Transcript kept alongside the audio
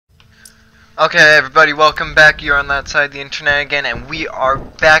Okay, everybody, welcome back. You're on that side of the internet again, and we are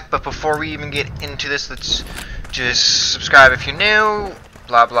back. But before we even get into this, let's just subscribe if you're new.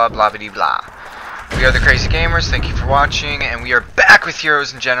 Blah blah blah blah blah. We are the Crazy Gamers. Thank you for watching, and we are back with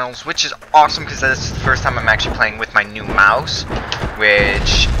Heroes and Generals, which is awesome because this is the first time I'm actually playing with my new mouse,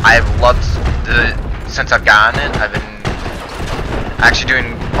 which I've loved since I've gotten it. I've been actually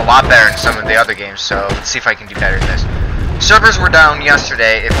doing a lot better in some of the other games, so let's see if I can do better at this. Servers were down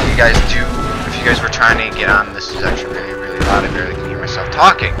yesterday. If you guys were trying to get on, this is actually really loud. I barely can hear myself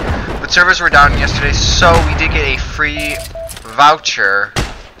talking. But servers were down yesterday, so we did get a free voucher,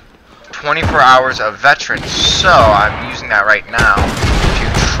 24 hours of veterans. So I'm using that right now to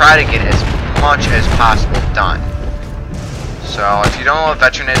try to get as much as possible done. So if you don't know what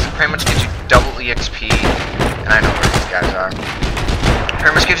veteran is, it pretty much gives you double EXP, and I know where these guys are. It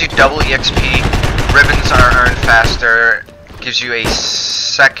pretty much gives you double EXP. Ribbons are earned faster. Gives you a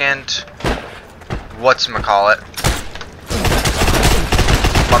second, whatchamacallit,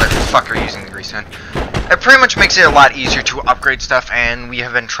 motherfucker using the grease gun. It pretty much makes it a lot easier to upgrade stuff, and we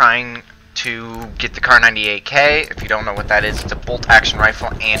have been trying to get the Kar 98K. If you don't know what that is, it's a bolt action rifle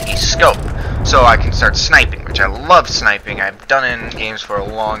and a scope. So I can start sniping, which I love sniping. I've done it in games for a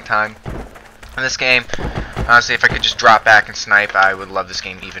long time. In this game, honestly, if I could just drop back and snipe, I would love this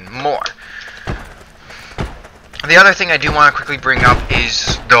game even more. The other thing I do want to quickly bring up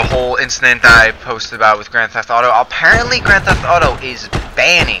is the whole incident that I posted about with Grand Theft Auto. Apparently, Grand Theft Auto is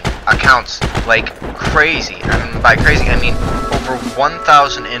banning accounts like crazy. And by crazy, I mean over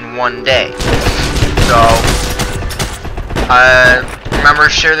 1,000 in one day. So, remember,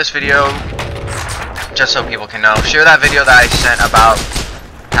 share this video just so people can know. Share that video that I sent about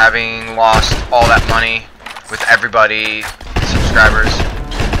having lost all that money with everybody, subscribers,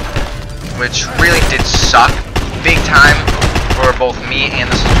 which really did suck. Big time for both me and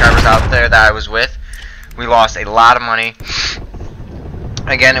the subscribers out there that I was with. We lost a lot of money.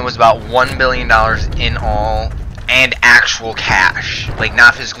 Again, it was about $1 billion in all, and actual cash, like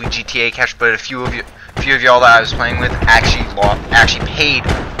not physically GTA cash, but a few of y'all that I was playing with actually paid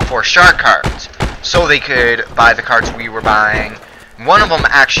for shark cards, so they could buy the cards we were buying. One of them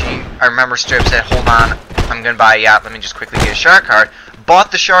actually, I remember, straight up said, "Hold on, I'm gonna buy a yacht. Let me just quickly get a shark card."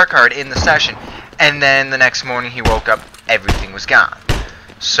 Bought the shark card in the session. And then the next morning he woke up, everything was gone.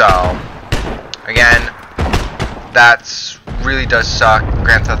 So, again, that's really does suck.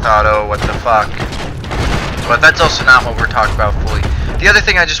 Grand Theft Auto, what the fuck. But that's also not what we're talking about fully. The other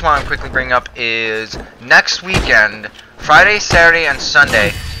thing I just want to quickly bring up is next weekend, Friday, Saturday, and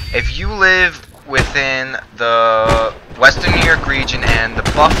Sunday, if you live within the Western New York region and the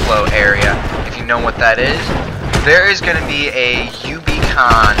Buffalo area, if you know what that is, there is going to be a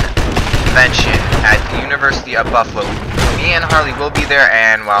UBCon convention at the University of Buffalo. Me and Harley will be there,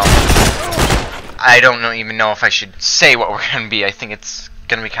 and well, I don't even know if I should say what we're going to be. I think it's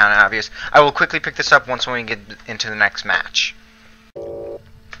going to be kind of obvious. I will quickly pick this up once we get into the next match.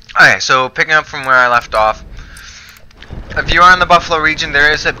 Okay, so picking up from where I left off, if you are in the Buffalo region,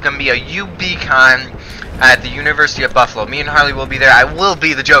 there is going to be a UBCon at the University of Buffalo. Me and Harley will be there. I will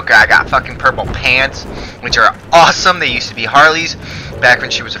be the Joker. I got fucking purple pants, which are awesome. They used to be Harley's back when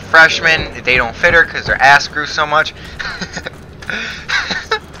she was a freshman. They don't fit her because their ass grew so much.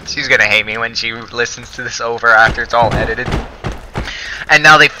 She's gonna hate me when she listens to this over after it's all edited. And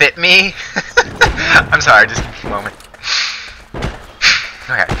now they fit me. I'm sorry, just a moment.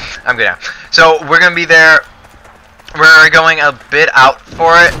 Okay, I'm good now. So we're gonna be there. We're going a bit out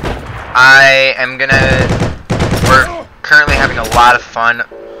for it. We're currently having a lot of fun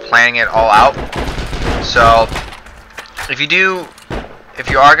planning it all out. So, if you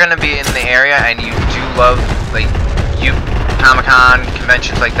are going to be in the area and you do love, like, Comic-Con,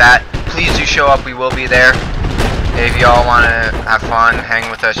 conventions like that, please do show up. We will be there. If y'all want to have fun, hang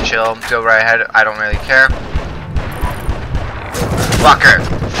with us, chill, go right ahead. I don't really care. Fucker.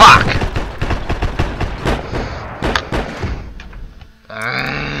 Fuck!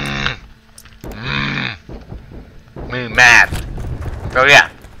 Mad. Oh yeah.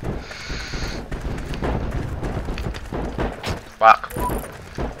 Fuck.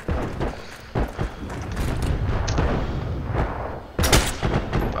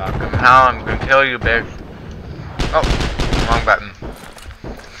 Fucking hell, I'm gonna kill you, bitch. Oh, wrong button.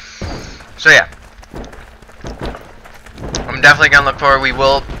 So yeah. I'm definitely gonna look forward.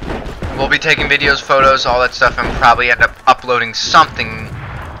 We'll be taking videos, photos, all that stuff, and probably end up uploading something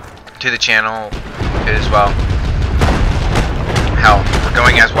to the channel as well. Hell, we're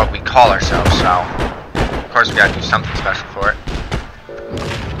going as what we call ourselves, so of course we gotta do something special for it.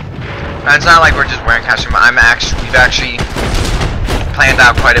 And it's not like we're just wearing costume. We've actually planned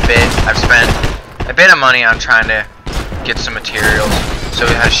out quite a bit. I've spent a bit of money on trying to get some materials. So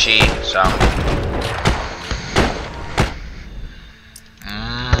has she, so.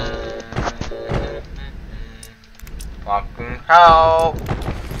 Fucking hell.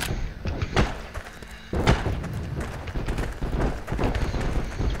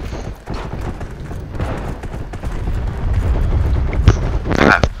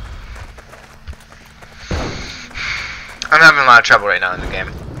 I'm having a lot of trouble right now in the game.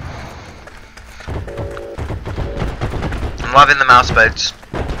 I'm loving the mouse, but it's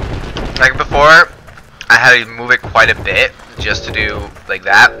like before I had to move it quite a bit just to do like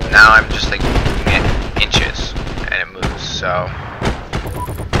that. Now I'm just like moving it inches and it moves, so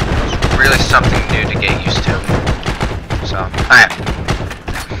it's really something new to get used to. So, alright.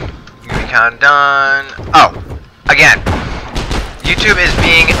 Gonna be kinda done. Oh, again. YouTube is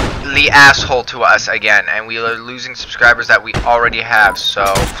being the asshole to us again, and we are losing subscribers that we already have, so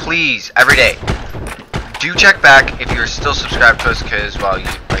please, every day, do check back if you're still subscribed to us, because, well,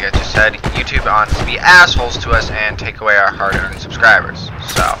 like I just said, YouTube wants to be assholes to us and take away our hard-earned subscribers,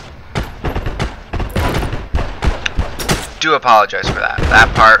 so do apologize for that.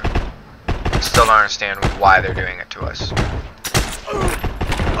 That part, still don't understand why they're doing it to us.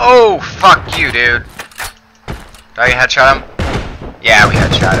 Oh, fuck you, dude. Did I headshot him? Yeah, we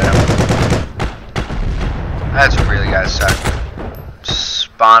headshotted him. That's really gotta suck. Just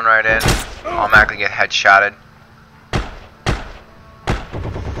spawn right in, automatically get headshotted.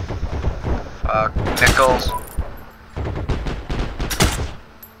 Fuck, Nichols.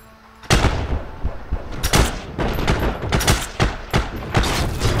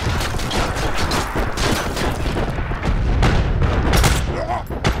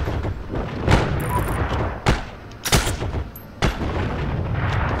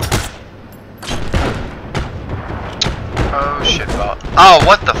 Oh shit, ball. Oh,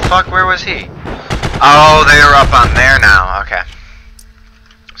 what the fuck? Where was he? Oh, they are up on there now. Okay.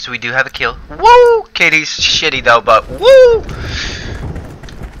 So we do have a kill. Woo! Katie's shitty though, but woo!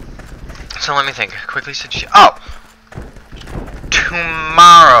 So let me think. Quickly said oh!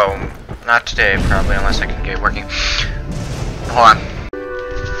 Tomorrow. Not today, probably, unless I can get working. Hold on.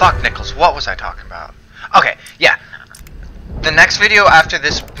 Fuck, Nichols. What was I talking about? Okay, yeah. The next video after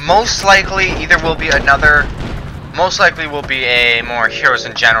this most likely either will be another... Most likely will be a more Heroes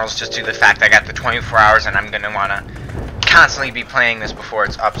and Generals, just due to the fact I got the 24 hours and I'm going to want to constantly be playing this before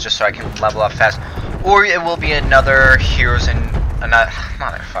it's up just so I can level up fast. Or it will be another Heroes and... another...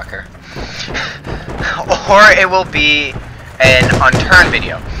 Motherfucker. Or it will be an Unturned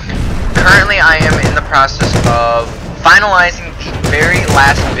video. Currently I am in the process of finalizing the very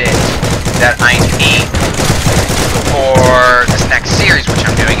last bit that I need for this next series, which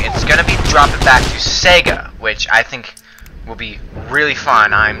I'm doing. It's going to be dropping back to Sega, which I think will be really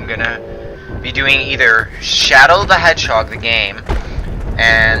fun. I'm going to be doing either Shadow the Hedgehog, the game,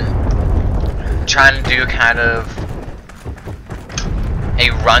 and trying to do kind of a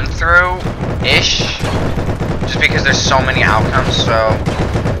run-through-ish, just because there's so many outcomes, so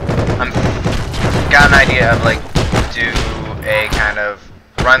I'm got an idea of, like, do a kind of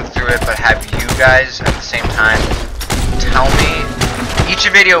run through it, but have you guys at the same time tell me. Each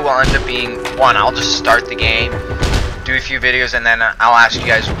video will end up being one. I'll just start the game, do a few videos, and then I'll ask you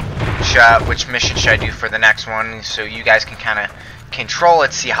guys which mission should I do for the next one, so you guys can kind of control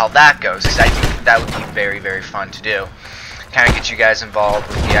it, see how that goes, because I think that would be very, very fun to do. Kind of get you guys involved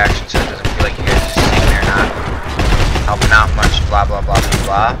with the action, so it doesn't feel like you guys are just sitting there not helping out much, blah, blah, blah, blah,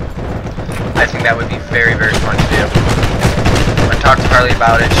 blah. I think that would be very, very fun to do. When I talked to Harley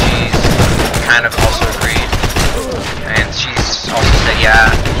about it, she's kind of also agreed. And she's also said, yeah,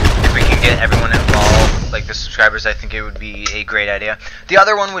 if we can get everyone involved, like the subscribers, I think it would be a great idea. The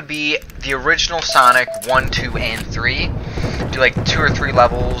other one would be the original Sonic 1, 2, and 3. Do like 2 or 3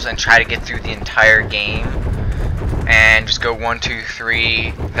 levels and try to get through the entire game. And just go 1, 2,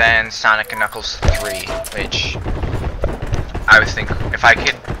 3, then Sonic and Knuckles 3, which I would think if I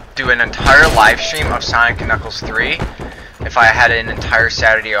could do an entire live stream of Sonic and Knuckles 3, if I had an entire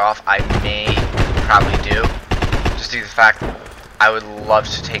Saturday off, I may probably do. Just due to the fact I would love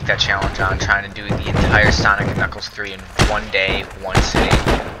to take that challenge on, trying to do the entire Sonic and Knuckles 3 in one day, one sitting,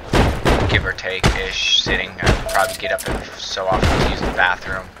 give or take-ish sitting. I would probably get up every so often to use the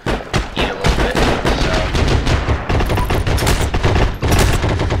bathroom, eat a little bit, so...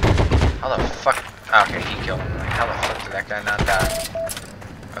 How the fuck... Oh, okay, he killed him. Like, how the fuck did that guy not die?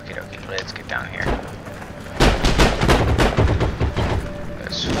 Okay, let's get down here.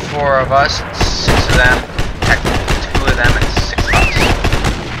 There's 4 of us, 6 of them. Technically 2 of them and 6 of us.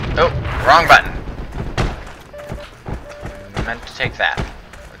 Oh, wrong button. Meant to take that.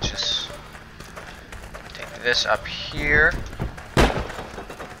 this up here.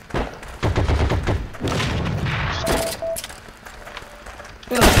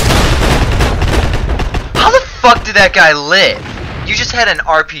 How the fuck did that guy live? You just had an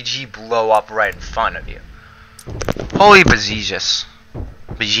RPG blow up right in front of you. Holy bejesus.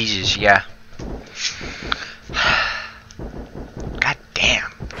 Bejesus, yeah. God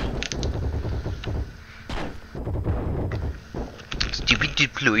damn. Stupid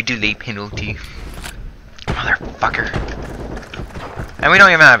deploy delay penalty. Motherfucker. And we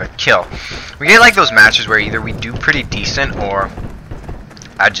don't even have a kill. We get like those matches where either we do pretty decent or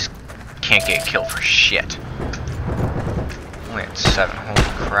I just can't get a kill for shit. Only at 7, holy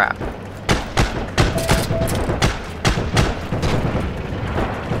crap.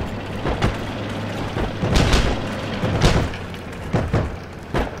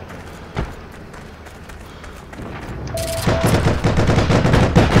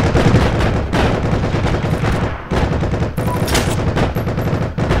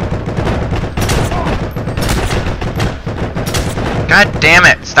 God damn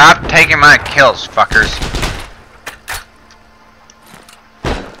it! Stop taking my kills, fuckers.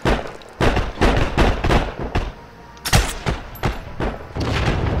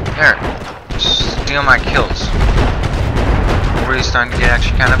 There. Steal my kills. I'm really starting to get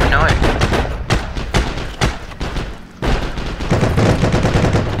actually kind of annoying.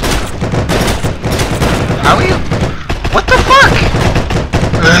 How are you? What the fuck?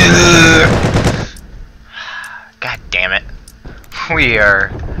 God damn it. We are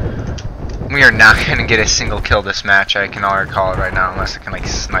not gonna get a single kill this match. I can already call it right now, unless I can like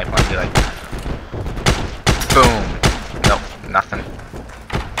snipe one and be like, boom. Nope, nothing.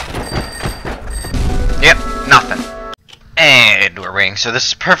 Yep, nothing. And we're waiting. So this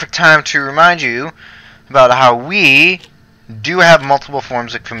is perfect time to remind you about how we do have multiple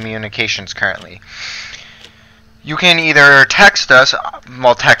forms of communications currently. You can either text us,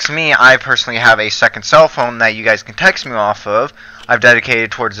 well, text me. I personally have a second cell phone that you guys can text me off of. I've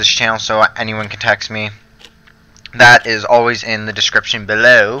dedicated towards this channel so anyone can text me. That is always in the description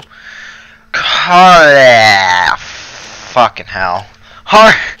below. Fucking hell.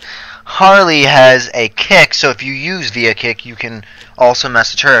 Harley has a Kick, so if you use via Kick, you can also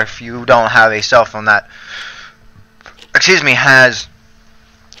message her if you don't have a cell phone that, excuse me, has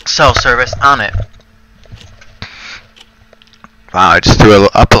cell service on it. Wow, I just threw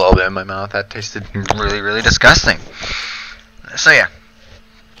it up a little bit in my mouth. That tasted really, really disgusting. So yeah.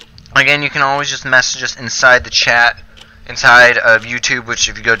 Again, you can always just message us inside the chat, inside of YouTube, which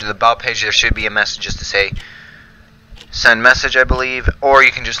if you go to the About page, there should be a message just to say, send message, I believe, or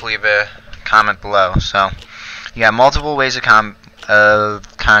you can just leave a comment below. So, you got multiple ways of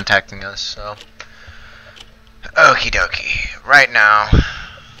contacting us, so. Okie dokie. Right now,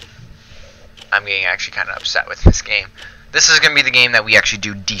 I'm getting actually kind of upset with this game. This is going to be the game that we actually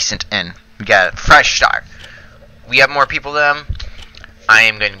do decent in. We got a fresh start. We have more people than them. I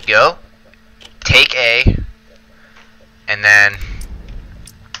am going to go, take A, and then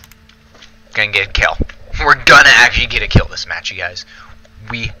going to get a kill. We're going to actually get a kill this match, you guys.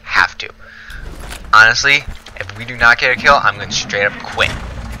 We have to. Honestly, if we do not get a kill, I'm going to straight up quit.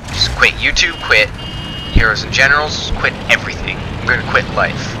 Just quit YouTube, quit Heroes and Generals, quit everything. I'm going to quit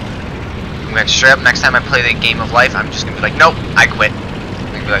life. I'm going to straight up, next time I play the game of life, I'm just going to be like, nope, I quit. I'm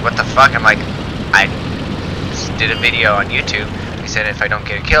going to be like, what the fuck? I'm like, I did a video on YouTube. He said if I don't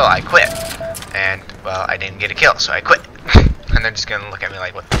get a kill, I quit. And, well, I didn't get a kill, so I quit. And they're just going to look at me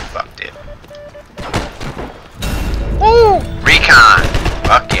like, what the fuck, dude? Woo! Recon!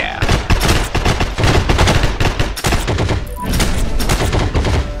 Fuck yeah.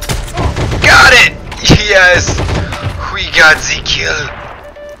 Got it! Yes! We got the kill.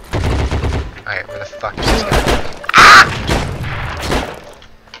 Alright, where the fuck is this guy? Ah!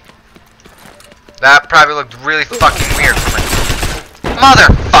 That probably looked really fucking weird for me.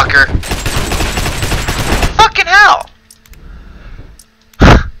 Motherfucker! Fucking hell!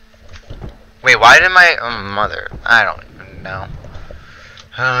 Wait, why did my mother? I don't even know.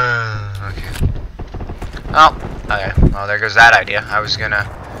 Okay. Oh, okay. Well, there goes that idea. I was gonna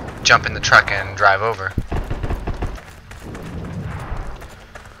jump in the truck and drive over.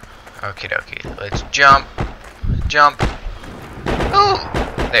 Okie dokie. Let's jump. Jump. Ooh!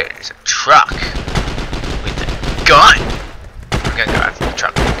 There's a truck. With a gun! I'm gonna go after the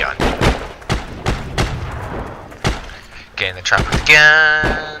truck with a gun. Get in the truck with a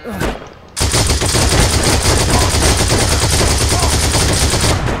gun.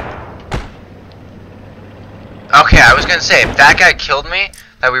 Okay, I was gonna say, if that guy killed me,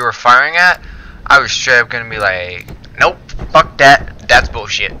 that we were firing at, I was straight up gonna be like, nope, fuck that, that's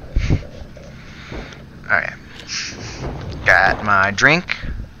bullshit. Alright. Got my drink.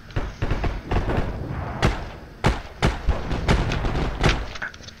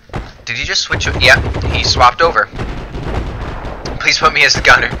 Did he just switch? Yeah, he swapped over. Please put me as the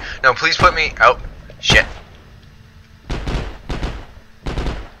gunner. No, please put me. Oh, shit.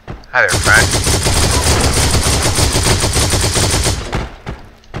 Hi there, friend.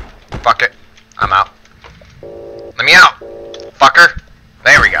 Fuck it. I'm out. Let me out, fucker.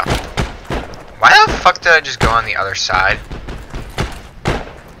 There we go. Why the fuck did I just go on the other side?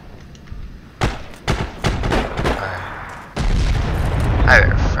 Hi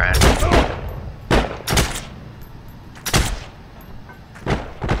there, friend.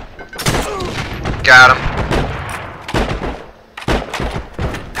 Got him.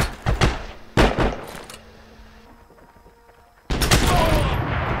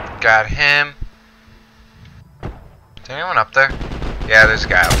 Got him. Is anyone up there? Yeah, there's a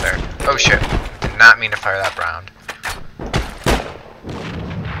guy up there. Oh shit. Did not mean to fire that round.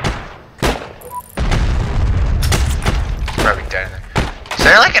 He's probably dead in there. Is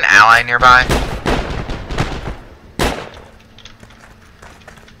there like an ally nearby?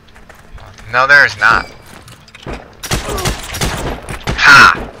 No, there is not.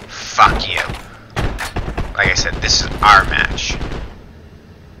 Ha! Fuck you. Like I said, this is our match.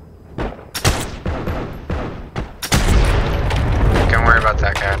 Don't worry about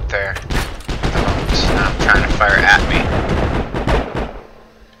that guy up there. He's not trying to fire at me.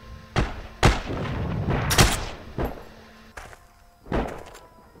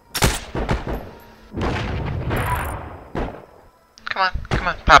 Come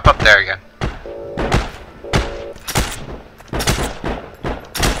on, pop up there again.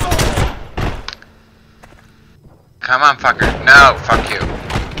 Come on, fucker. No, fuck you.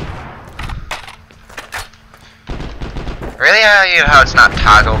 Really? I hate how it's not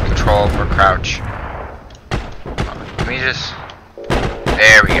toggle control for crouch. Let me just...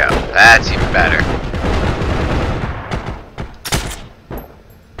 There we go. That's even better.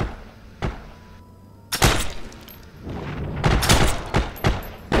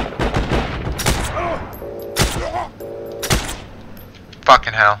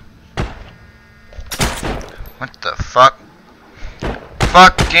 Fucking hell. What the fuck?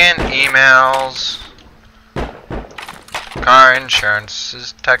 Fucking emails. Car insurance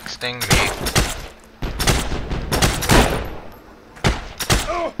is texting me.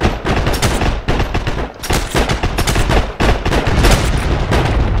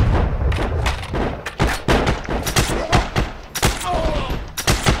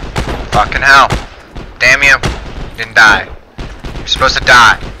 Fucking hell. Damn you. Didn't die. You're supposed to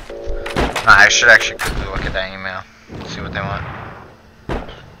die. Nah, I should actually quickly look at that email. See what they want.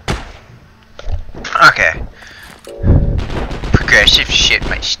 Okay. Progressive shit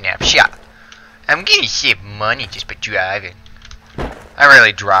my snapshot. I'm gonna save money just by driving. I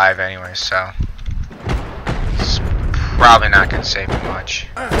rarely drive anyway, so it's probably not gonna save me much.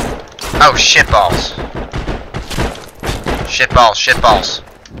 Oh, shitballs. Shitballs, shitballs.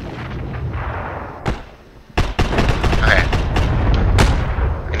 Okay.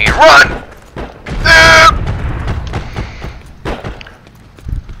 I need to run!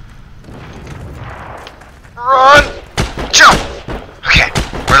 Run! Jump! Okay,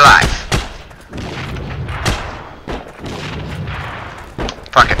 we're live.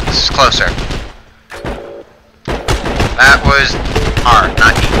 Fuck it, this is closer. That was R,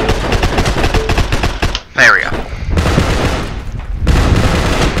 not E. There we go.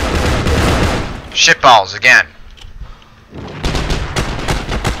 Shitballs again.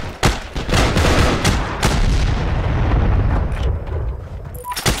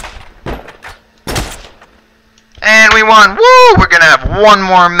 And we won! Woo! We're gonna have one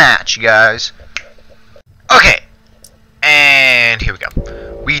more match, guys. Okay. And here we go.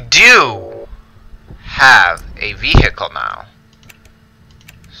 We do have a vehicle now.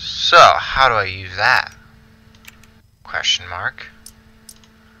 So, how do I use that? Question mark.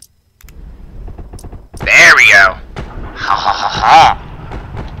 There we go. Ha ha ha ha.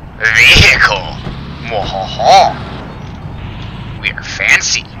 Vehicle. Mwahaha. We are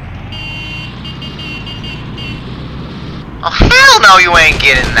fancy. Oh, hell no, you ain't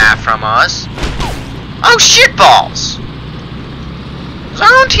getting that from us. Oh, shitballs. Is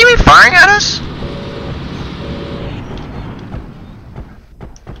our own teammate firing at us?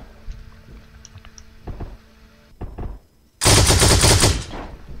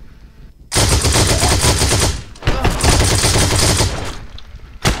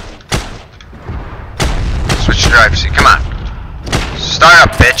 Switch to drive seat, come on. Start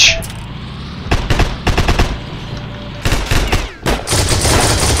up, bitch.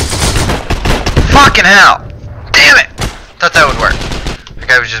 Fucking hell! Damn it! Thought that would work. The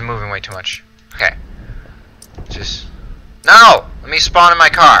guy was just moving way too much. Okay. Just... No! Let me spawn in my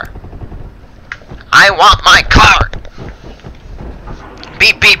car. I want my car!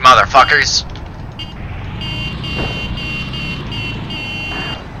 Beep beep, motherfuckers!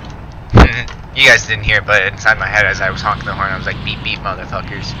 You guys didn't hear it, but inside my head as I was honking the horn, I was like, beep beep,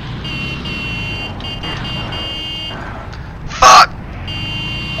 motherfuckers. Fuck!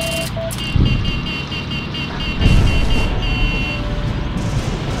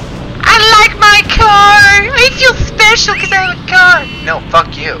 I like my car! I feel special because I have a car! No,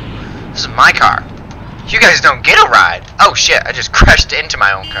 fuck you. This is my car. You guys don't get a ride. Oh shit, I just crashed into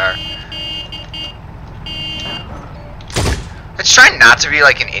my own car. Let's try not to be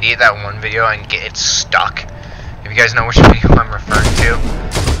like an idiot that one video and get it stuck. If you guys know which video I'm referring to.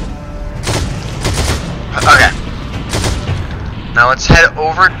 Okay. Now let's head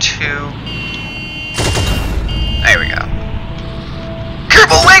over to... There we go.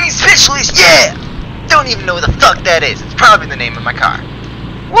 Curveball wagging specialist, yeah! Don't even know what the fuck that is. It's probably the name of my car.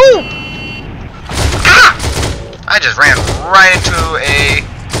 Woo! Ah! I just ran right into a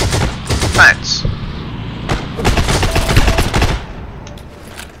fence.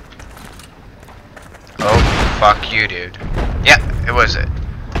 Oh, fuck you, dude. Yeah, it was it.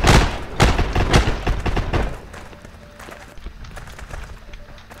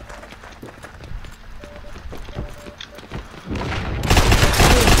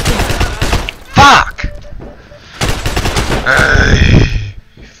 Fuck!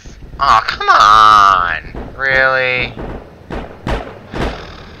 Oh, come on. Really?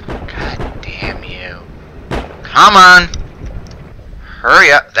 God damn you. Come on.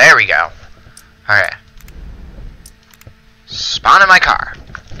 Hurry up. There we go. Alright. Spawn in my car.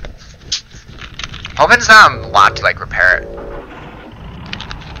 Hoping it's not unlocked to like repair it.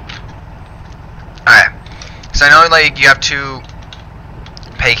 Alright. So I know like you have to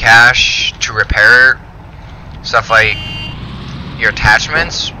pay cash to repair stuff like your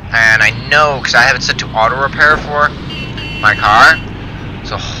attachments, and I know because I have it set to auto repair for my car,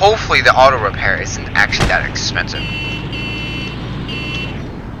 so hopefully the auto repair isn't actually that expensive.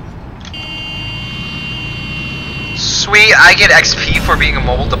 Sweet, I get XP for being a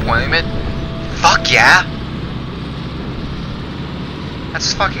mobile deployment. Fuck yeah.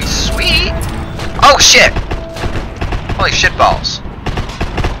 That's fucking sweet. Oh shit. Holy shit balls.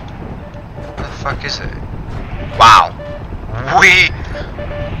 What the fuck is it? Wow.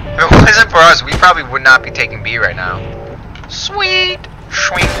 If it wasn't for us, we probably would not be taking B right now. Sweet.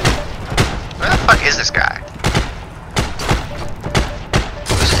 Sweet. Where the fuck is this guy?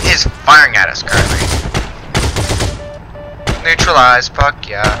 Who is firing at us currently? Neutralize, fuck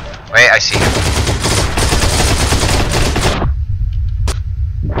yeah. Wait, I see him.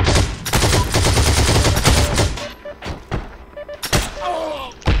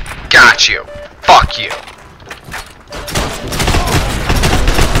 Got you. Fuck you.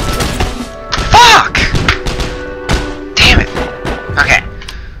 Fuck! Damn it. Okay.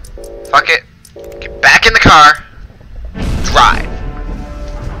 Fuck it. Get back in the car. Drive.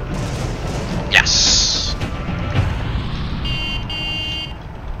 Yes.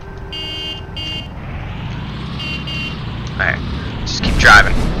 Alright, just keep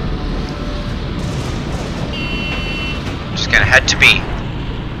driving. Just gonna head to B.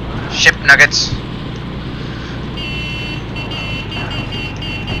 Ship nuggets.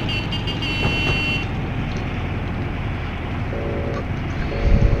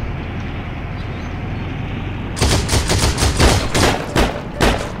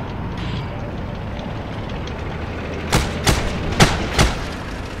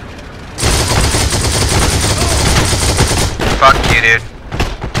 Fuck you, dude.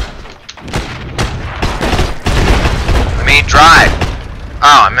 Let me drive.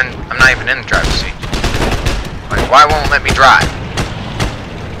 Oh, I'm not even in the driver's seat. Like, why won't it let me drive?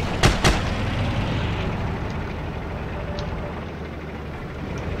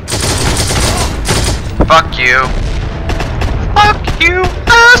 Fuck you. Fuck you,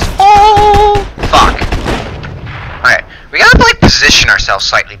 asshole. Fuck. Alright, we gotta like position ourselves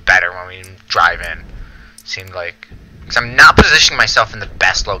slightly better when we drive in. Seemed like. Because I'm not positioning myself in the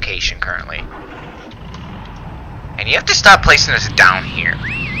best location currently. And you have to stop placing us down here.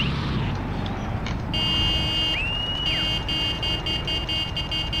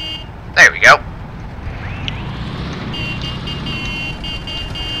 There we go.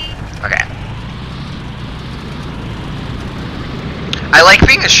 Okay. I like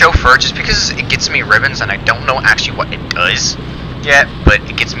being a chauffeur just because it gets me ribbons and I don't know actually what it does yet, but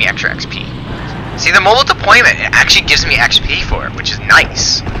it gets me extra XP. See, the mobile deployment, it actually gives me XP for it, which is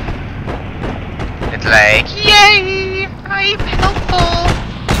nice. Like, yay! I'm helpful!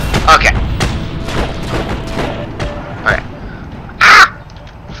 Okay. Okay. Ah!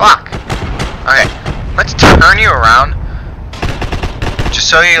 Fuck! Okay. Let's turn you around. Just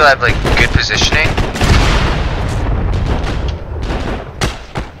so you have, like, good positioning.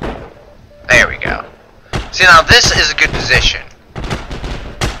 There we go. See, now this is a good position.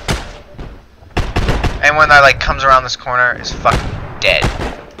 And when that, like, comes around this corner, it's fucking dead.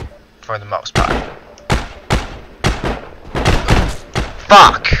 For the most part.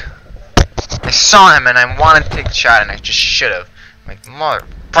 Fuck! I saw him and I wanted to take the shot and I just should've. Like,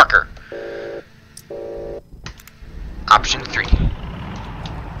 motherfucker. Option 3.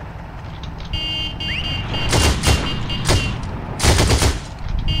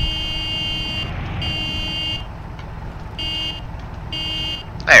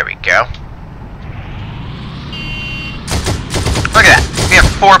 There we go. Look at that. We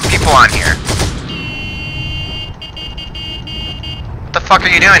have 4 people on here. What the fuck are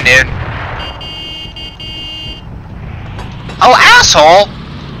you doing, dude? Oh, asshole!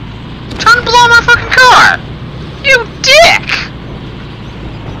 Trying to blow my fucking car! You dick!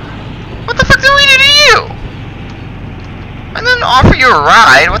 What the fuck did we do to you? I didn't offer you a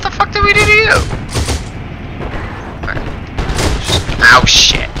ride. What the fuck did we do to you? Ow,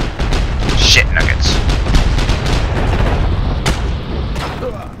 shit. Shit nuggets.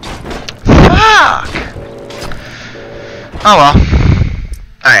 Fuck! Oh well.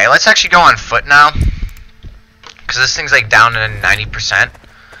 Alright, let's actually go on foot now. Because this thing's like down to 90%. And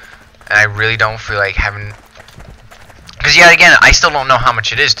I really don't feel like having... Because yet again, I still don't know how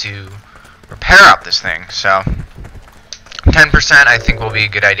much it is to repair up this thing. So, 10% I think will be a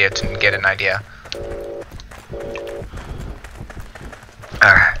good idea to get an idea.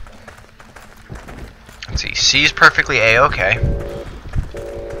 Alright. Let's see. C is perfectly A-okay.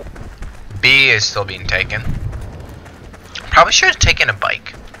 B is still being taken. Probably should have taken a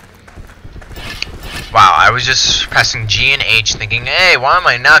bike. Wow, I was just pressing G and H thinking, hey, why am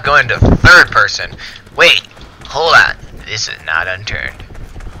I not going to third person? Wait, hold on. This is not unturned.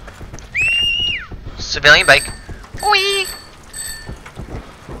 Civilian bike. Whee!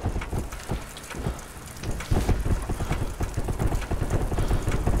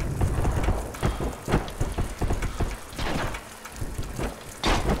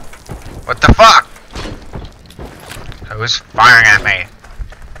 What the fuck? Who's firing at me?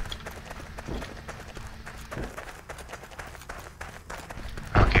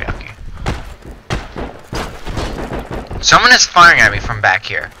 Okay, okay. Someone is firing at me from back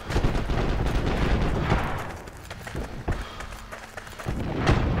here.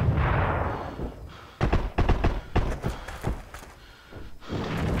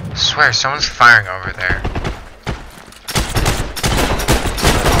 I swear, someone's firing over there.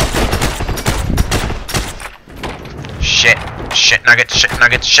 Shit. Shit nuggets, shit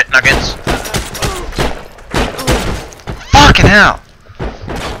nuggets, shit nuggets. Fucking hell!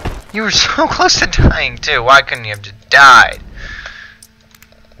 You were so close to dying too. Why couldn't you have just died?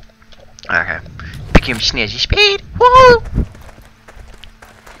 Okay. Became snazzy speed. Woo!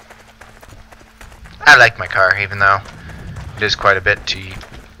 I like my car, even though it is quite a bit to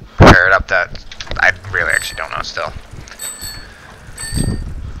repair it up that I really actually don't know still.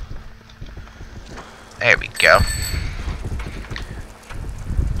 There we go.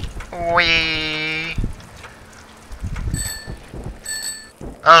 Wee.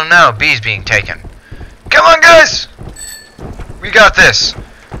 Oh no, B's being taken. Come on, guys! We got this.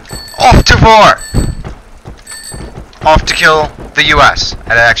 Off to war! Off to kill the US.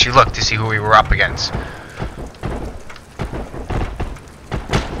 And I actually looked to see who we were up against.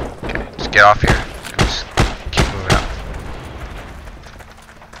 Okay, just get off here. Just keep moving up.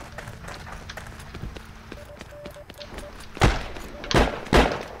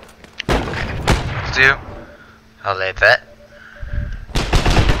 Do. I'll leave that.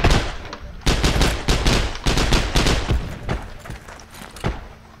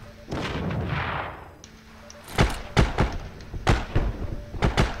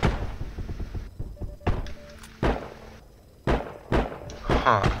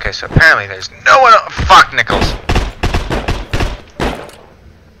 Huh, okay, so apparently there's no one else. Fuck, Nichols.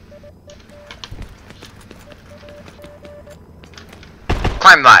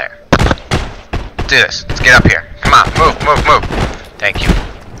 Climb ladder. Do this. Let's get up here. Come on, move, move, move. Thank you.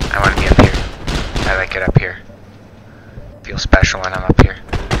 I want to be up here. I like it up here. Feel special when I'm up here.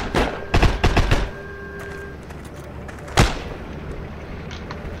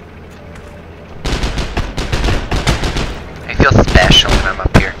 I feel special when I'm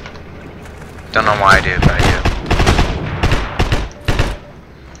up here. Don't know why I do, but I do.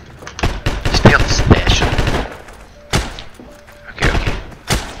 Just feel special.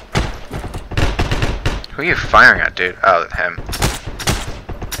 Who are you firing at, dude? Oh, him.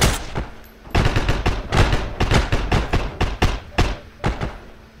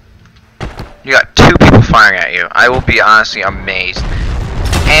 You got 2 people firing at you. I will be honestly amazed.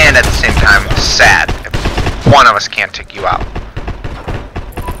 And at the same time, sad if one of us can't take you out.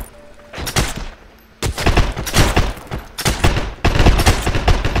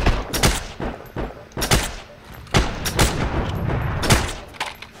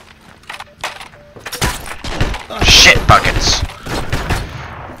 Shit buckets.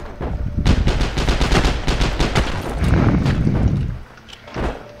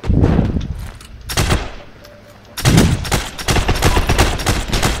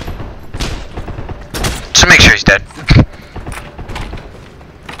 Just make sure he's dead.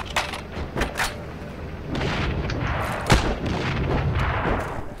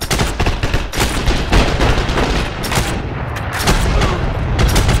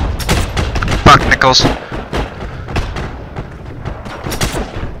 Fuck, Nichols.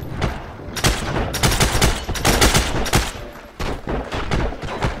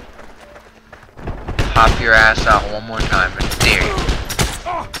 Hop your ass out one more time and dare you.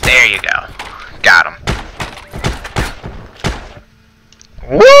 There you go. Got him.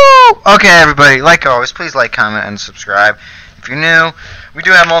 Woo! Okay, everybody, like always, please like, comment, and subscribe. If you're new, we do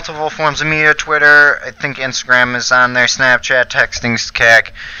have multiple forms of media. Twitter, I think Instagram is on there, Snapchat, texting,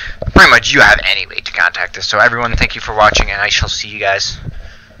 Skak. Pretty much you have any way to contact us. So everyone, thank you for watching, and I shall see you guys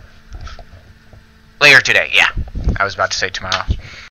later today. Yeah, I was about to say tomorrow.